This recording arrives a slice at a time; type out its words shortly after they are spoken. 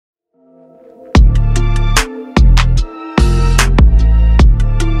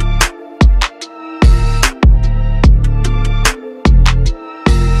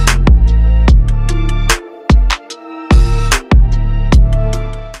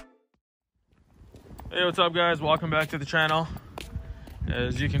Hey, what's up guys? Welcome back to the channel.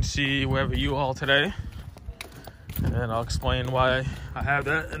 As you can see, we have a U-Haul today, and I'll explain why I have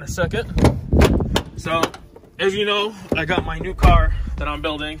that in a second. So, as you know, I got my new car that I'm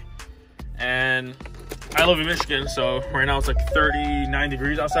building, and I live in Michigan, so right now it's like 39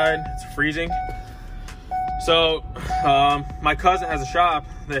 degrees outside. It's freezing. So, my cousin has a shop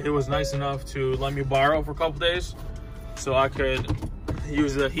that he was nice enough to let me borrow for a couple days, so I could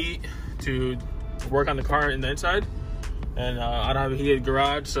use the heat to work on the car in the inside. And I don't have a heated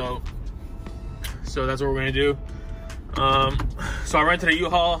garage, so that's what we're gonna do. So I rented a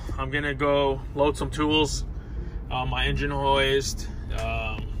U-Haul. I'm gonna go load some tools, my engine hoist,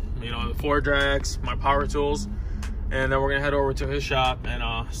 the floor jacks, my power tools, and then we're gonna head over to his shop and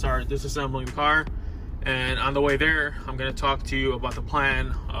start disassembling the car. And on the way there, I'm gonna talk to you about the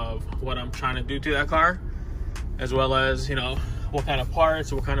plan of what I'm trying to do to that car, as well as what kind of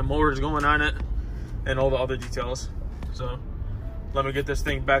parts, what kind of motors going on it, and all the other details. So let me get this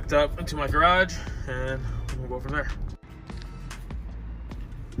thing backed up into my garage and we'll go from there.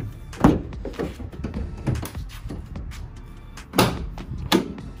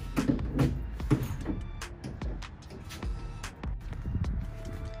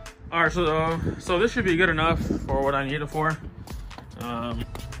 All right, so this should be good enough for what I need it for. We're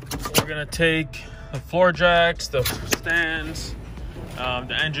gonna take the floor jacks, the stands,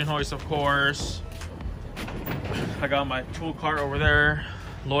 the engine hoist, of course. I got my tool cart over there.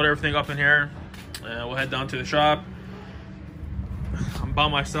 Load everything up in here, and we'll head down to the shop. I'm by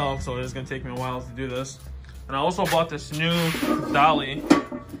myself, so it's gonna take me a while to do this. And I also bought this new dolly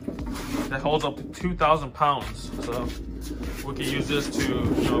that holds up to 2,000 pounds. So we can use this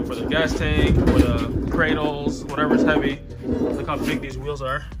to, for the gas tank, or the cradles, whatever's heavy. Look how big these wheels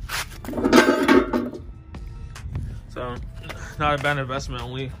are. So, not a bad investment,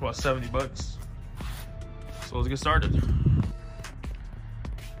 only about 70 bucks. So let's get started.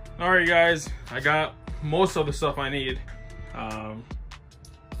 All right guys, I got most of the stuff I need.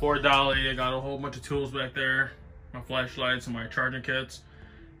 For a dolly, I got a whole bunch of tools back there. My flashlights and my charging kits.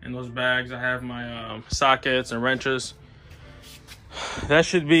 In those bags, I have my sockets and wrenches. That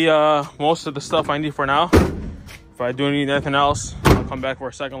should be most of the stuff I need for now. If I do need anything else, I'll come back for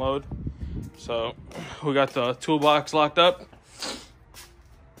a second load. So we got the toolbox locked up.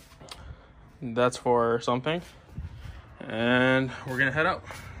 That's for something. And we're gonna head out.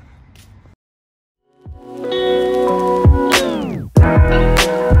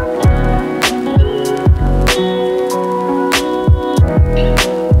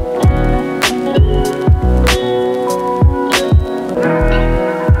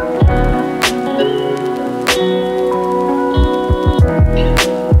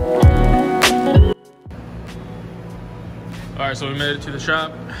 All right, so we made it to the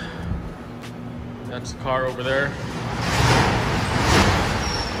shop. That's the car over there. We're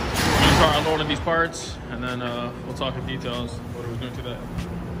gonna start unloading these parts, and then we'll talk in details what we're doing today.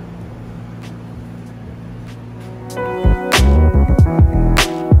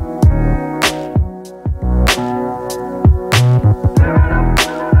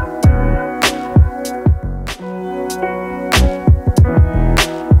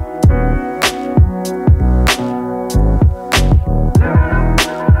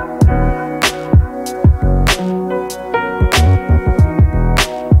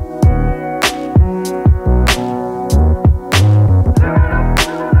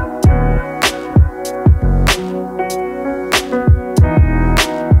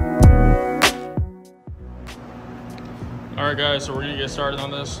 Alright guys, so we're gonna get started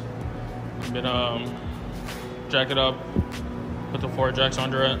on this. I'm gonna jack it up, put the floor jacks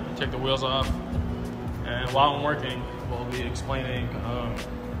under it, take the wheels off, and while I'm working, we'll be explaining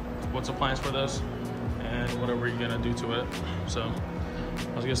what's the plans for this and whatever you're gonna do to it. So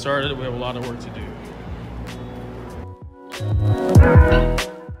let's get started. We have a lot of work to do.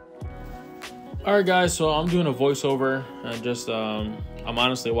 Alright guys, so I'm doing a voiceover and just I'm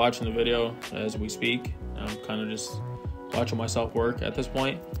honestly watching the video as we speak. I'm kind of just watching myself work at this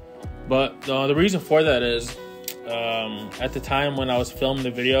point. But the reason for that is at the time when I was filming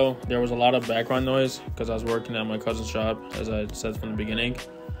the video, there was a lot of background noise because I was working at my cousin's shop, as I said from the beginning.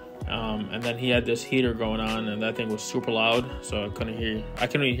 And then he had this heater going on, and that thing was super loud, so I couldn't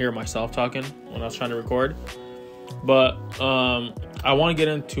even hear myself talking when I was trying to record. But I want to get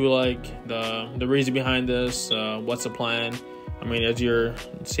into like the reason behind this, what's the plan. I mean, as you're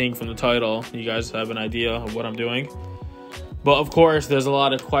seeing from the title, you guys have an idea of what I'm doing. But of course, there's a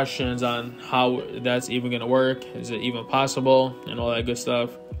lot of questions on how that's even going to work. Is it even possible? And all that good stuff.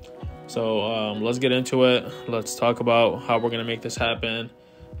 So let's get into it. Let's talk about how we're going to make this happen.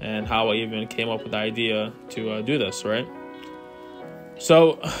 and how I even came up with the idea to do this, right?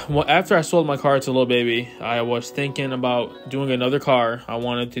 So after I sold my car to Lil Baby, I was thinking about doing another car. I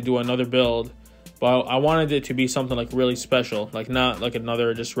wanted to do another build, but I wanted it to be something like really special, like not like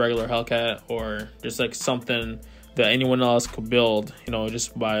another just regular Hellcat, or just like something that anyone else could build, you know,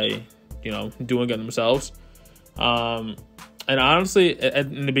 just by, you know, doing it themselves. And honestly,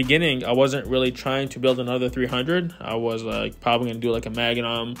 in the beginning, I wasn't really trying to build another 300. I was like probably gonna do like a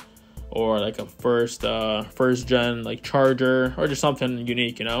Magnum, or like a first gen like Charger, or just something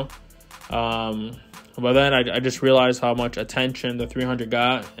unique, you know. But then I just realized how much attention the 300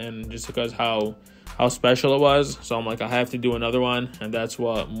 got, and just because how special it was. So I'm like, I have to do another one, and that's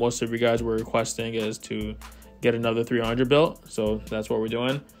what most of you guys were requesting, is to get another 300 built. So that's what we're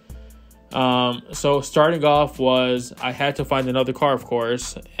doing. So starting off was, I had to find another car, of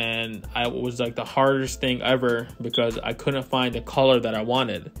course, and it was like the hardest thing ever because I couldn't find the color that I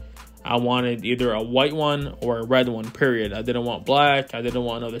wanted. I wanted either a white one or a red one, period. I didn't want black. I didn't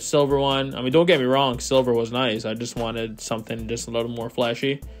want another silver one. I mean, don't get me wrong, silver was nice. I just wanted something just a little more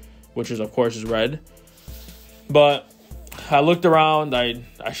flashy, which is, of course, is red. But I looked around, I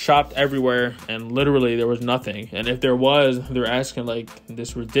shopped everywhere, and literally there was nothing. And if there was, they're asking like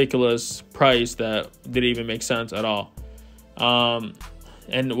this ridiculous price that didn't even make sense at all.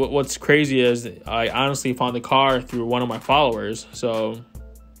 And what's crazy is I honestly found the car through one of my followers. So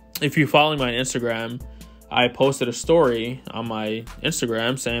if you follow me on Instagram, I posted a story on my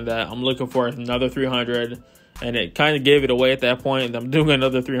Instagram saying that I'm looking for another 300, and it kind of gave it away at that point. I'm doing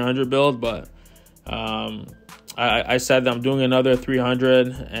another 300 build, but I said that I'm doing another 300,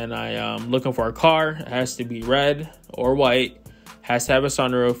 and I am looking for a car. It has to be red or white, has to have a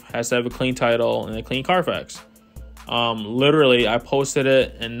sunroof, has to have a clean title, and a clean Carfax. Literally, I posted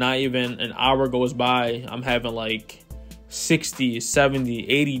it, and not even an hour goes by, I'm having like 60, 70,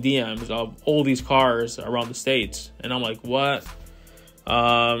 80 DMs of all these cars around the States. And I'm like, what?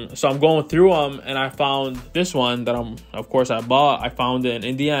 So I'm going through them, and I found this one that I bought. I found it in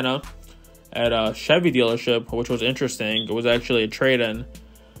Indiana at a Chevy dealership, which was interesting. It was actually a trade-in.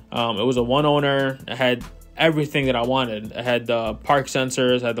 It was a one owner. It had everything that I wanted. It had the park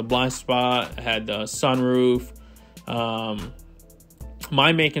sensors, had the blind spot, it had the sunroof.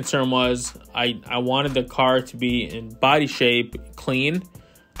 My main concern was I wanted the car to be in body shape, clean.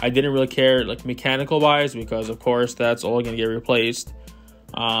 I didn't really care like mechanical wise, because of course that's all gonna get replaced.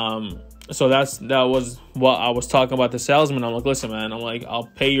 So that was what I was talking about the salesman. I'm like, listen, man, I'm like, I'll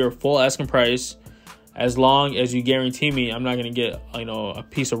pay your full asking price as long as you guarantee me I'm not gonna get, you know, a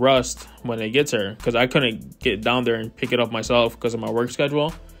piece of rust when it gets here, because I couldn't get down there and pick it up myself because of my work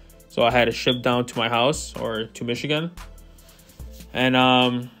schedule. So I had to ship down to my house, or to Michigan.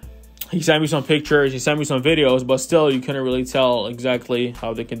 And he sent me some pictures, he sent me some videos, but still you couldn't really tell exactly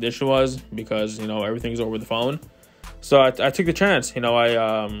how the condition was, because, you know, everything's over the phone. So I took the chance. You know,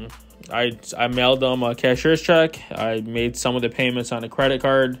 I mailed them a cashier's check. I made some of the payments on a credit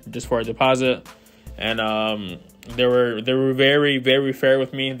card just for a deposit, and they were very, very fair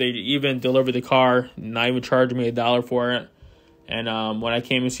with me. They even delivered the car, not even charging me $1 for it. And when I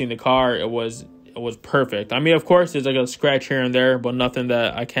came and seen the car, it was perfect. I mean, of course, there's like a scratch here and there, but nothing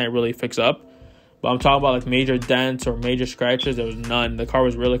that I can't really fix up. But I'm talking about like major dents or major scratches. There was none. The car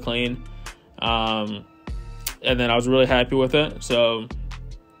was really clean. And then I was really happy with it. So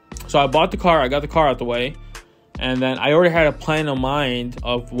I bought the car. I got the car out the way. And then I already had a plan in mind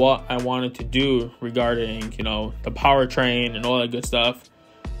of what I wanted to do regarding, you know, the powertrain and all that good stuff.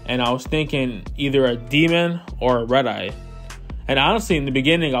 And I was thinking either a Demon or a REDEYE. And honestly, in the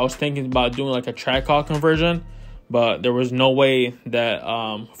beginning, I was thinking about doing like a track hawk conversion, but there was no way that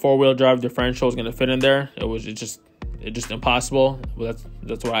four-wheel drive differential was going to fit in there. It's just impossible.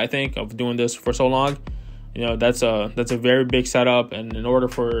 That's what I think of doing this for so long. You know, that's a very big setup, and in order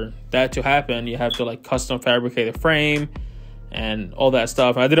for that to happen, you have to like custom fabricate a frame and all that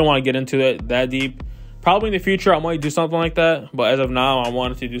stuff. I didn't want to get into it that deep. Probably in the future I might do something like that, but as of now I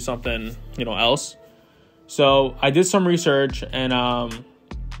wanted to do something, you know, else. So I did some research, and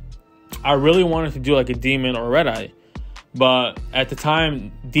I really wanted to do like a Demon or a REDEYE. But at the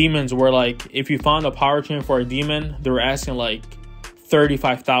time, Demons were like, if you found a powertrain for a Demon, they were asking like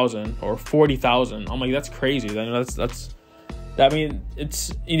 $35,000 or $40,000. I'm like, that's crazy. I mean,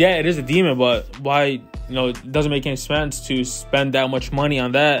 it is a Demon, but why, you know, it doesn't make any sense to spend that much money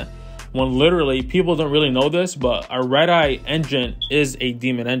on that when literally people don't really know this, but a REDEYE engine is a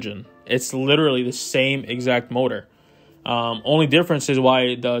Demon engine. It's literally the same exact motor. Only difference is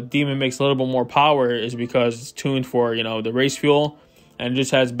why the Demon makes a little bit more power is because it's tuned for, you know, the race fuel, and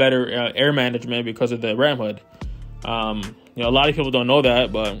just has better air management because of the ram hood. You know, a lot of people don't know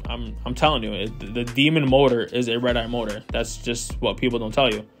that, but I'm telling you, the Demon motor is a REDEYE motor. That's just what people don't tell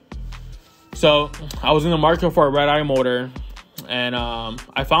you. So I was in the market for a REDEYE motor, and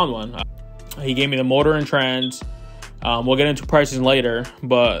I found one. He gave me the motor and trans. We'll get into prices later,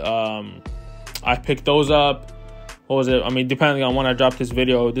 but I picked those up. What was it? I mean, depending on when I dropped this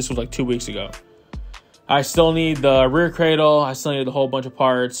video, this was like 2 weeks ago. I still need the rear cradle. I still need a whole bunch of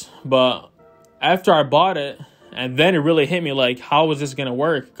parts. But after I bought it, and then it really hit me like, how is this going to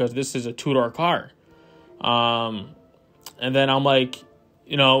work? Because this is a two-door car. And then I'm like,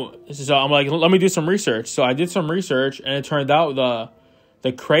 you know, so I'm like, let me do some research. So I did some research, and it turned out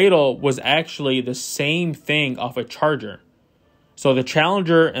the cradle was actually the same thing off a Charger. So the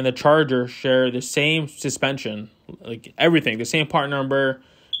Challenger and the Charger share the same suspension, like everything, the same part number,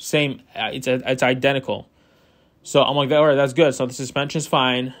 same, it's identical. So I'm like, all right, that's good. So the suspension's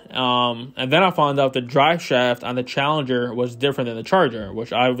fine. And then I found out the drive shaft on the Challenger was different than the Charger,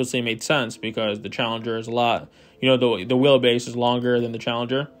 which obviously made sense because the Challenger is a lot, you know, the wheelbase is longer than the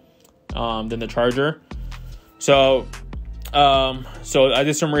Challenger, than the Charger. So I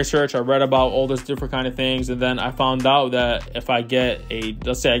did some research. I read about all those different kind of things, and then I found out that if I get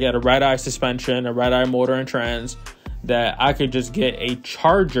let's say I get a REDEYE suspension, a REDEYE motor and trans, that I could just get a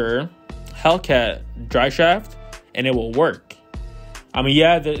Charger Hellcat drive shaft and it will work. I mean,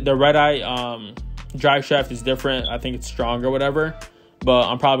 yeah, the REDEYE drive shaft is different. I think it's stronger, whatever. But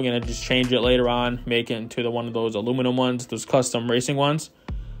I'm probably gonna just change it later on, make it into one of those aluminum ones, those custom racing ones.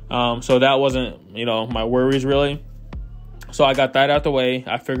 So that wasn't, you know, my worries really. So I got that out the way.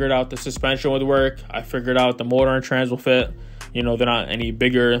 I figured out the suspension would work. I figured out the motor and trans will fit. You know, they're not any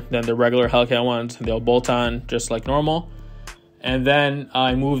bigger than the regular Hellcat ones. They'll bolt on just like normal. And then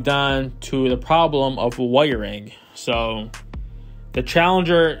I moved on to the problem of wiring. So the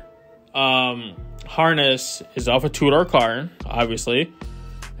Challenger harness is off a two-door car, obviously.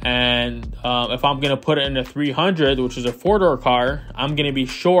 And if I'm going to put it in a 300, which is a four-door car, I'm going to be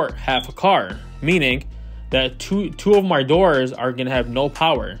short half a car, meaning that two of my doors are going to have no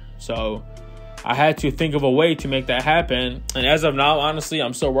power. So I had to think of a way to make that happen. And as of now, honestly,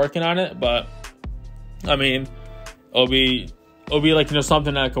 I'm still working on it. But, I mean, it'll be like, you know,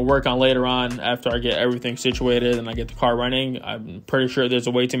 something that I can work on later on after I get everything situated and I get the car running. I'm pretty sure there's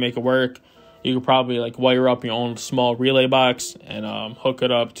a way to make it work. You could probably, like, wire up your own small relay box and hook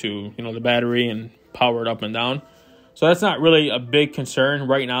it up to, you know, the battery and power it up and down. So that's not really a big concern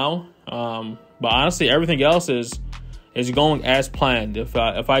right now. But honestly, everything else is going as planned. If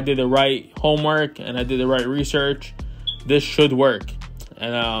I did the right homework and I did the right research, this should work.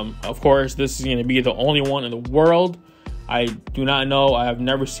 And of course, this is going to be the only one in the world. I do not know. I have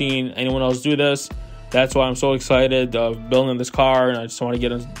never seen anyone else do this. That's why I'm so excited of building this car, and I just want to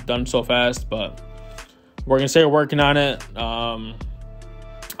get it done so fast. But we're going to stay working on it. I'm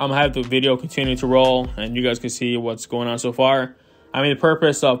going to have the video continue to roll, and you guys can see what's going on so far. I mean, the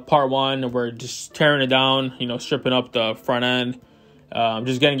purpose of part one, we're just tearing it down, you know, stripping up the front end,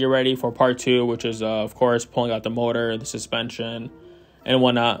 just getting it ready for part two, which is, of course, pulling out the motor, the suspension, and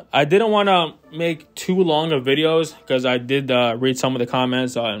whatnot. I didn't want to make too long of videos because I did read some of the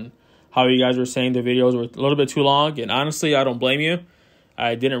comments on how you guys were saying the videos were a little bit too long, and honestly, I don't blame you.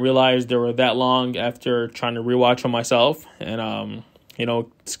 I didn't realize they were that long after trying to rewatch them myself, and, you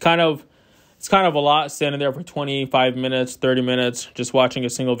know, it's kind of a lot standing there for 25 minutes, 30 minutes, just watching a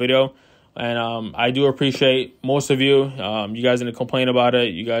single video. And I do appreciate most of you. You guys didn't complain about it.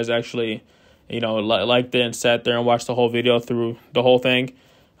 You guys actually, you know, liked it and sat there and watched the whole video through the whole thing.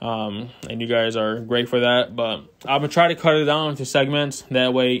 And you guys are great for that. But I'm going to try to cut it down into segments.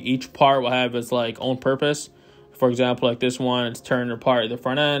 That way each part will have its like own purpose. For example, like this one, it's tearing apart the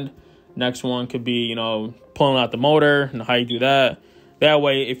front end. Next one could be, you know, pulling out the motor and how you do that. That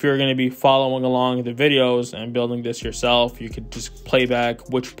way, if you're going to be following along the videos and building this yourself, you could just play back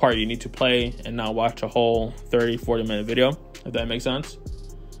which part you need to play and not watch a whole 30-40 minute video, if that makes sense.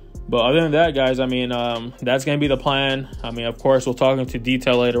 But other than that, guys, I mean, that's going to be the plan. I mean, of course, we'll talk into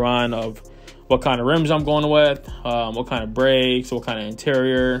detail later on of what kind of rims I'm going with, what kind of brakes, what kind of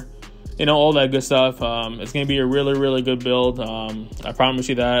interior, you know, all that good stuff. It's going to be a really, really good build. I promise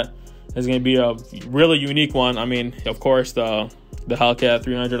you that. It's going to be a really unique one. I mean, of course, the Hellcat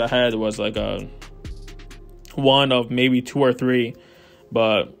 300 I had was like a one of maybe two or three,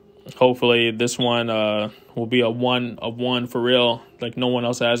 but hopefully this one will be a one of one for real, like no one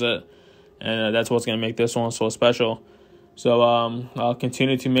else has it, and that's what's gonna make this one so special. So I'll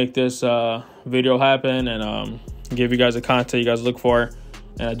continue to make this video happen and give you guys the content you guys look for,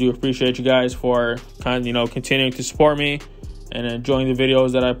 and I do appreciate you guys for continuing to support me and enjoying the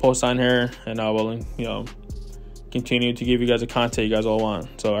videos that I post on here, and I will continue to give you guys the content you guys all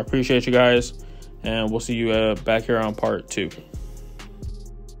want. So I appreciate you guys, and we'll see you back here on part 2.